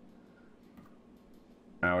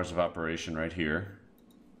hours of operation right here.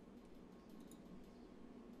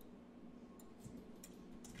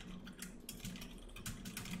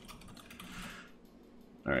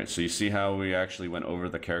 All right, so you see how we actually went over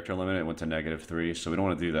the character limit? It went to -3, so we don't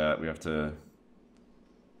want to do that. We have to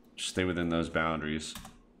stay within those boundaries.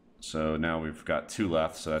 So now we've got 2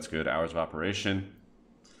 left, so that's good. Hours of operation.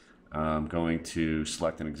 I'm going to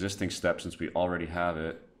select an existing step since we already have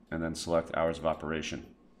it, and then select hours of operation.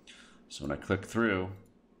 So when I click through,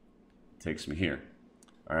 it takes me here.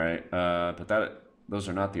 All right, but those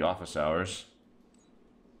are not the office hours.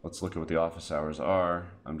 Let's look at what the office hours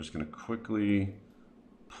are. I'm just going to quickly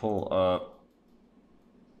pull up,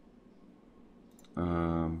 if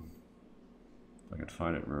I can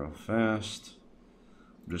find it real fast.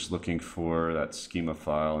 I'm just looking for that schema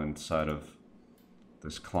file inside of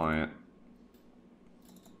this client.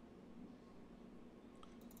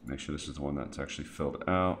 Make sure this is the one that's actually filled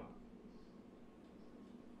out.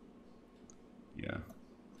 Yeah.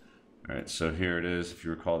 All right, so here it is. If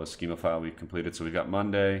you recall the schema file we've completed. So we've got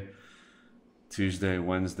Monday, Tuesday,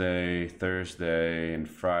 Wednesday, Thursday, and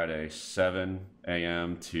Friday, 7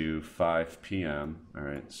 a.m. to 5 p.m. All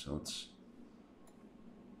right, so it's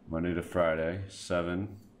Monday to Friday,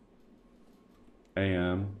 7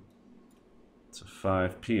 a.m. to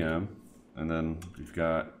 5 p.m. And then we've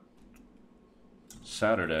got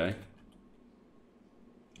Saturday.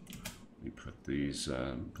 Let me put these,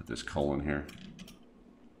 put this colon here.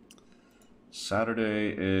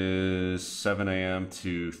 Saturday is 7 a.m.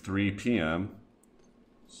 to 3 p.m.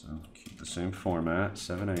 So keep the same format,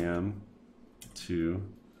 7 a.m. to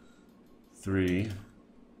 3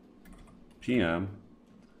 p.m.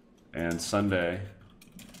 And Sunday,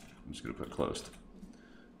 I'm just going to put closed.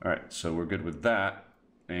 All right, so we're good with that.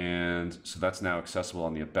 And so that's now accessible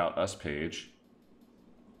on the About Us page.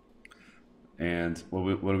 And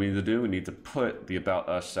what do we need to do? We need to put the About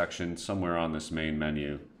Us section somewhere on this main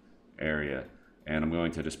menu area. And I'm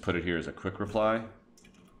going to just put it here as a quick reply,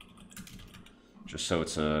 just so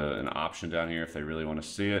it's an option down here if they really want to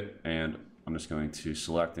see it. And I'm just going to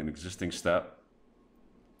select an existing step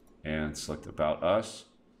and select About Us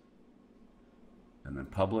and then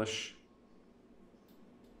publish.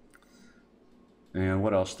 And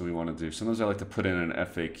what else do we want to do? Sometimes I like to put in an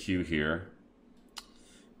FAQ here.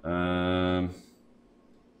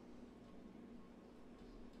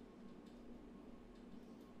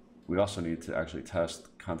 we also need to actually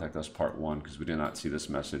test contact us part 1 because we did not see this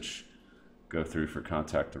message go through for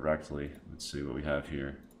contact directly. Let's see what we have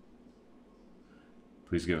here.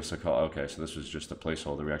 Please give us a call. Okay, so this was just a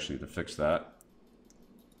placeholder. We actually need to fix that.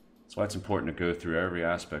 That's why it's important to go through every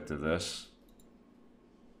aspect of this,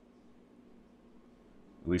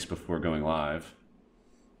 at least before going live.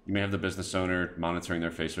 You may have the business owner monitoring their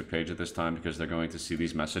Facebook page at this time because they're going to see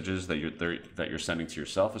these messages that you're sending to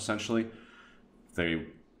yourself. Essentially,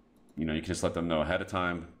 you can just let them know ahead of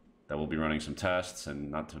time that we'll be running some tests and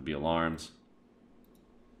not to be alarmed.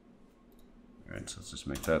 All right, so let's just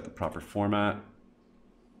make that the proper format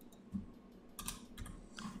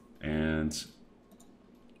and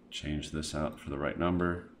change this out for the right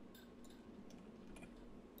number.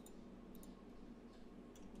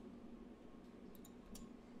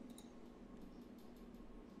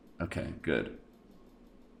 Okay, good.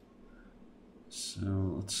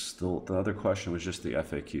 So the other question was just the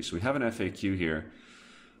FAQ. So we have an FAQ here.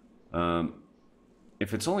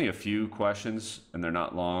 If it's only a few questions and they're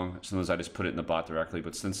not long, sometimes I just put it in the bot directly,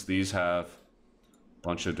 but since these have a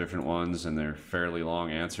bunch of different ones and they're fairly long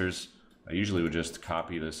answers, I usually would just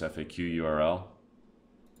copy this FAQ URL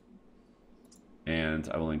and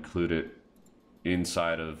I will include it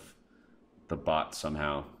inside of the bot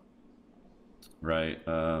somehow, right?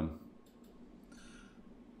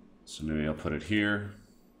 So maybe I'll put it here.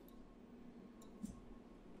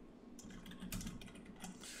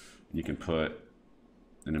 You can put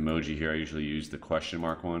an emoji here. I usually use the question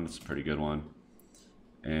mark one. It's a pretty good one.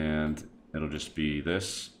 And it'll just be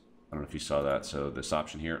this. I don't know if you saw that. So this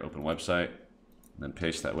option here, open website, and then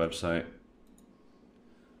paste that website.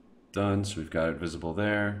 Done. So we've got it visible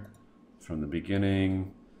there from the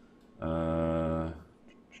beginning. Let's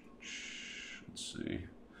see.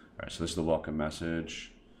 All right, so this is the welcome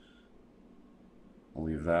message. We'll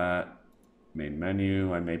leave that. Main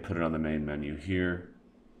menu. I may put it on the main menu here,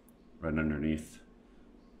 right underneath.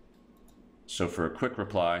 So for a quick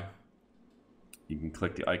reply, you can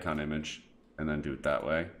click the icon image and then do it that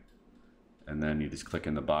way. And then you just click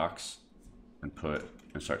in the box and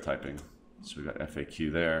start typing. So we've got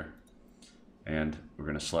FAQ there. And we're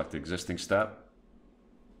going to select the existing step.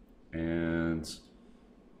 And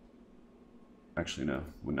actually, no,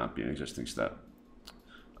 would not be an existing step.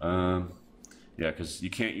 Yeah, because you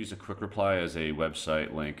can't use a quick reply as a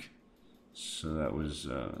website link. So that was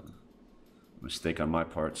a mistake on my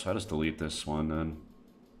part. So I just delete this one then.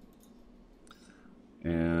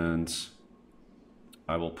 And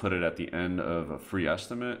I will put it at the end of a free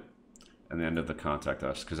estimate and the end of the contact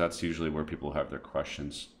us, because that's usually where people have their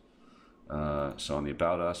questions. So on the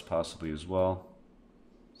about us possibly as well.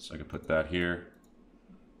 So I can put that here.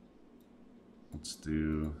 Let's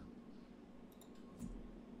do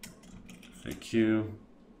FAQ,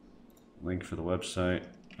 link for the website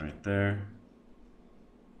right there.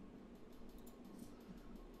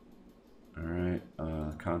 All right,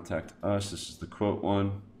 contact us. This is the quote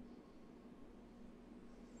one.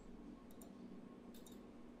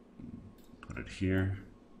 Put it here.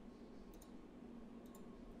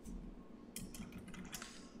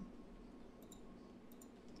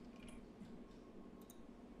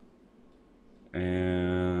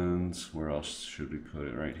 And where else should we put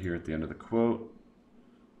it? Right here at the end of the quote.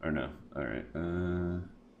 Or no, all right.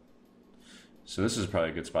 So this is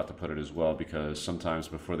probably a good spot to put it as well, because sometimes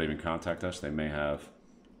before they even contact us, they may have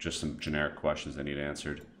just some generic questions they need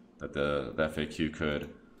answered that the FAQ could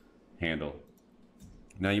handle.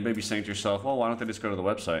 Now you may be saying to yourself, well, why don't they just go to the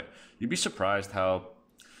website? You'd be surprised how,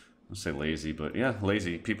 I'll say lazy, but yeah,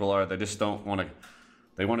 lazy people are. They just don't want to,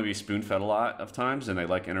 they want to be spoon-fed a lot of times, and they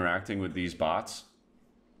like interacting with these bots.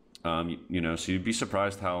 You know, so you'd be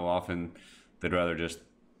surprised how often they'd rather just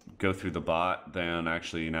go through the bot than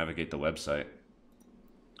actually navigate the website.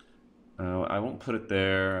 I won't put it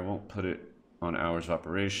there. I won't put it on hours of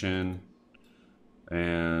operation.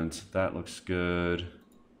 And that looks good.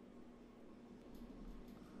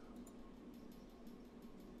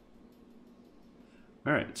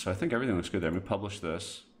 All right, so I think everything looks good there. Let me publish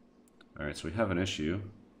this. All right, so we have an issue.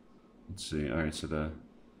 Let's see. All right, so the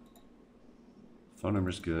phone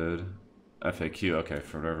number's good. FAQ, okay,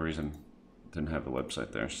 for whatever reason, didn't have the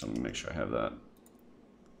website there, so let me make sure I have that.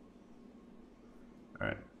 All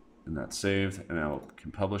right, and that's saved, and now we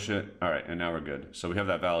can publish it. All right, and now we're good. So we have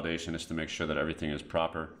that validation just to make sure that everything is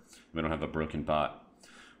proper. We don't have a broken bot.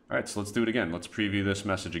 All right, so let's do it again. Let's preview this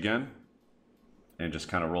message again and just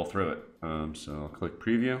kind of roll through it. So I'll click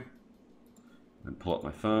preview and pull up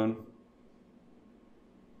my phone.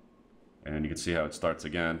 And you can see how it starts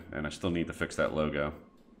again, and I still need to fix that logo.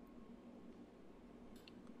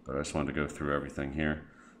 But I just wanted to go through everything here.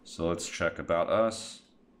 So let's check about us.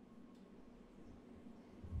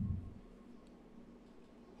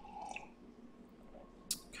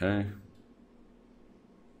 Okay.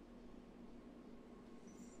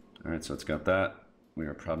 All right, so it's got that. We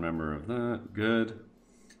are a proud member of that. Good.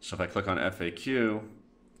 So if I click on FAQ,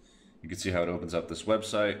 you can see how it opens up this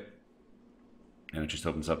website, and it just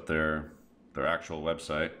opens up their actual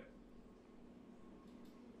website.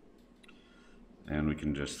 And we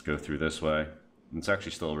can just go through this way. And it's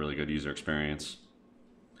actually still a really good user experience.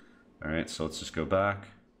 All right, so let's just go back.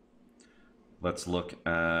 Let's look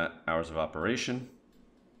at hours of operation.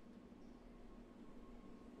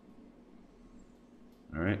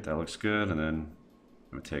 All right, that looks good. And then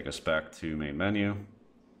it would take us back to main menu.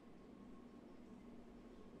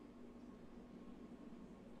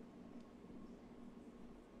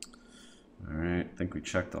 All right, I think we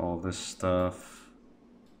checked all this stuff.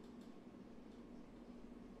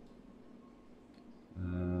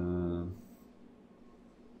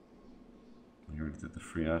 We already did the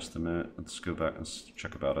free estimate. Let's go back and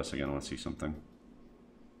check about us again. I want to see something.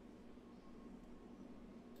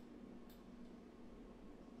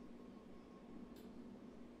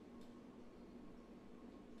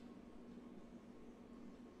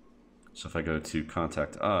 So if I go to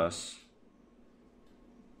contact us,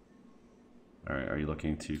 all right, are you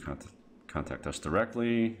looking to contact us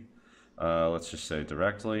directly? Let's just say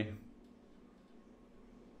directly.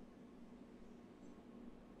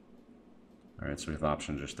 All right, so we have the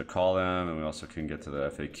option just to call them, and we also can get to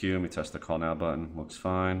the FAQ, and we test the call now button, looks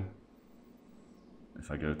fine.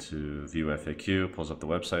 If I go to view FAQ, pulls up the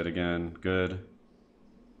website again, good.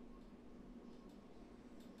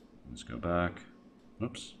 Let's go back,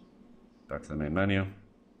 oops, back to the main menu.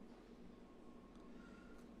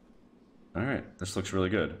 All right, this looks really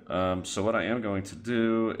good. So what I am going to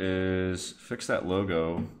do is fix that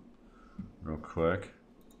logo real quick.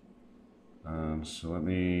 So let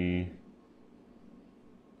me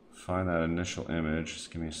find that initial image.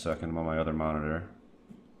 Just give me a second. I'm on my other monitor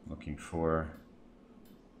looking for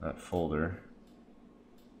that folder.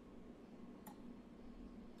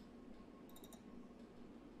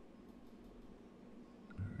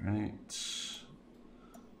 All right.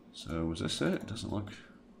 So was this it? It doesn't look.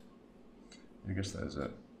 I guess that is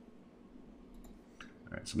it.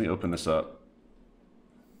 All right, so let me open this up.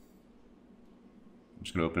 I'm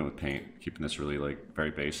just gonna open it with Paint, keeping this really like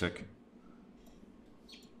very basic.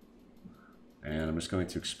 And I'm just going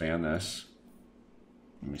to expand this.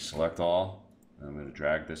 Let me select all, and I'm gonna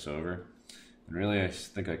drag this over. And really, I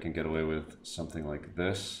think I can get away with something like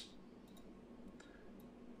this.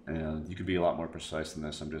 And you could be a lot more precise than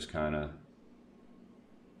this. I'm just kind of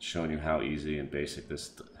showing you how easy and basic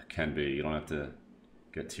this can be. You don't have to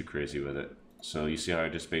get too crazy with it. So you see how I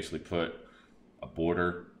just basically put a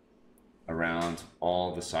border around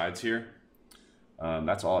all the sides here.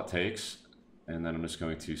 That's all it takes. And then I'm just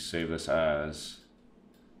going to save this as,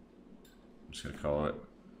 I'm just going to call it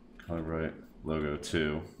Color Bright Logo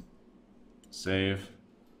 2. Save.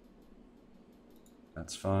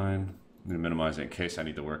 That's fine. I'm going to minimize it in case I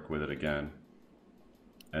need to work with it again.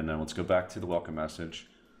 And then let's go back to the welcome message.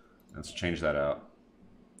 Let's change that out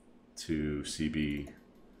to CB2.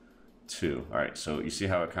 All right, so you see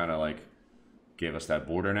how it kind of like gave us that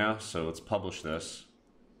border now? So let's publish this.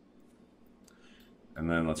 And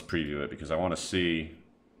then let's preview it because I want to see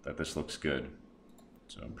that this looks good.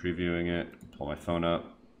 So I'm previewing it, pull my phone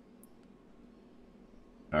up.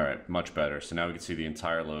 All right, much better. So now we can see the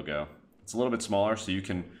entire logo. It's a little bit smaller, so you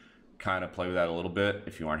can kind of play with that a little bit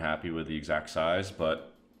if you aren't happy with the exact size,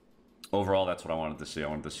 but overall, that's what I wanted to see. I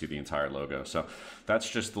wanted to see the entire logo. So that's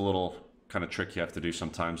just the little kind of trick you have to do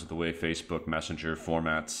sometimes with the way Facebook Messenger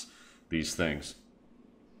formats these things.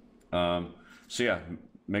 So yeah,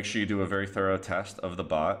 make sure you do a very thorough test of the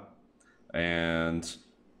bot. And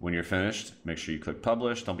when you're finished, make sure you click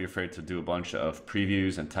publish. Don't be afraid to do a bunch of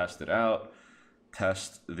previews and test it out.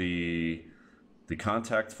 Test the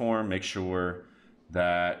contact form. Make sure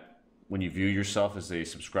that when you view yourself as a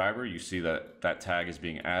subscriber, you see that that tag is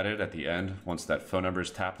being added at the end once that phone number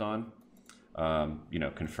is tapped on. You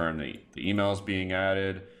know, confirm the email is being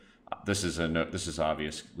added. This is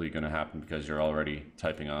obviously going to happen because you're already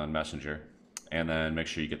typing on Messenger. And then make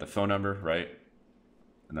sure you get the phone number right,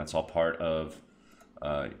 and that's all part of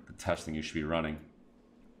the testing you should be running.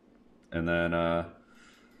 And then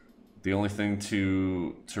the only thing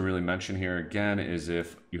to really mention here again is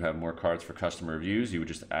if you have more cards for customer reviews, you would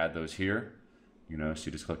just add those here. You know, so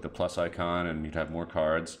you just click the plus icon and you'd have more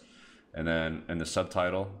cards. And then in the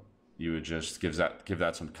subtitle, you would just give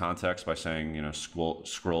that some context by saying, you know,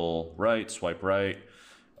 scroll right, swipe right,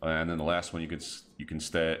 and then the last one you can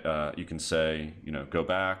say, you know, go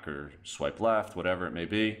back or swipe left, whatever it may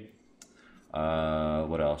be.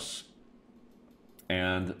 What else?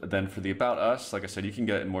 And then for the About Us, like I said, you can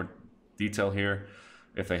get in more detail here.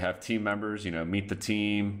 If they have team members, you know, meet the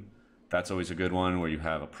team. That's always a good one, where you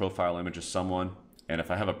have a profile image of someone. And if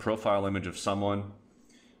I have a profile image of someone,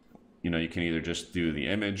 you know, you can either just do the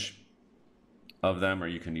image of them, or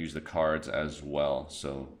you can use the cards as well.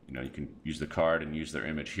 So, you know, you can use the card and use their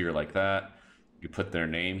image here like that. You put their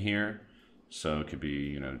name here. So it could be,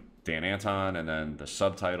 you know, Dan Anton, and then the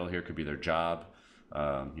subtitle here could be their job,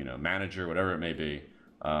 you know, manager, whatever it may be.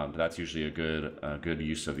 That's usually a good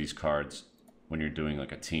use of these cards when you're doing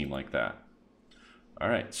like a team like that. All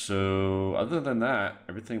right, so other than that,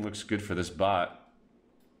 everything looks good for this bot.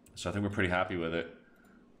 So I think we're pretty happy with it.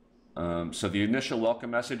 So the initial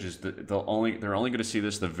welcome message is that they're only going to see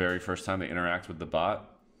this the very first time they interact with the bot.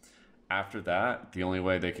 After that, the only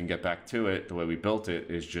way they can get back to it, the way we built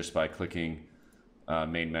it, is just by clicking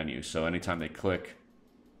main menu. So anytime they click,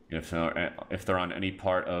 if they're on any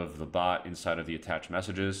part of the bot inside of the attached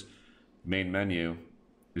messages, main menu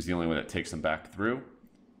is the only way that takes them back through.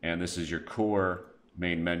 And this is your core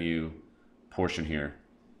main menu portion here,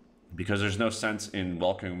 because there's no sense in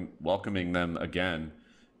welcoming them again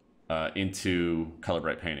into color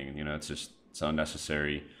bright painting. You know, it's an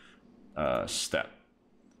unnecessary step,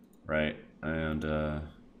 right? And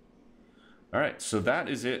all right, so that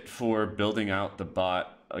is it for building out the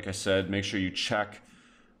bot. Like I said, make sure you check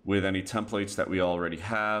with any templates that we already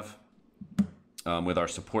have with our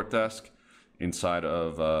support desk inside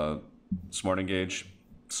of Smart Engage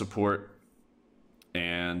support.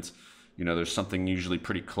 And you know, there's something usually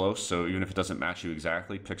pretty close. So even if it doesn't match you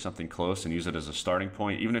exactly, pick something close and use it as a starting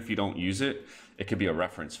point. Even if you don't use it, it could be a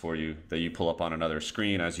reference for you that you pull up on another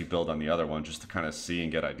screen as you build on the other one, just to kind of see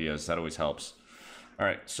and get ideas. That always helps. All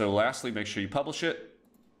right, so lastly, make sure you publish it.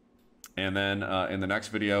 And then in the next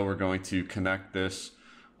video, we're going to connect this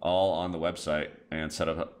all on the website and set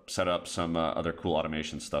up some other cool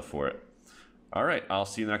automation stuff for it. All right, I'll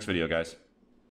see you in the next video, guys.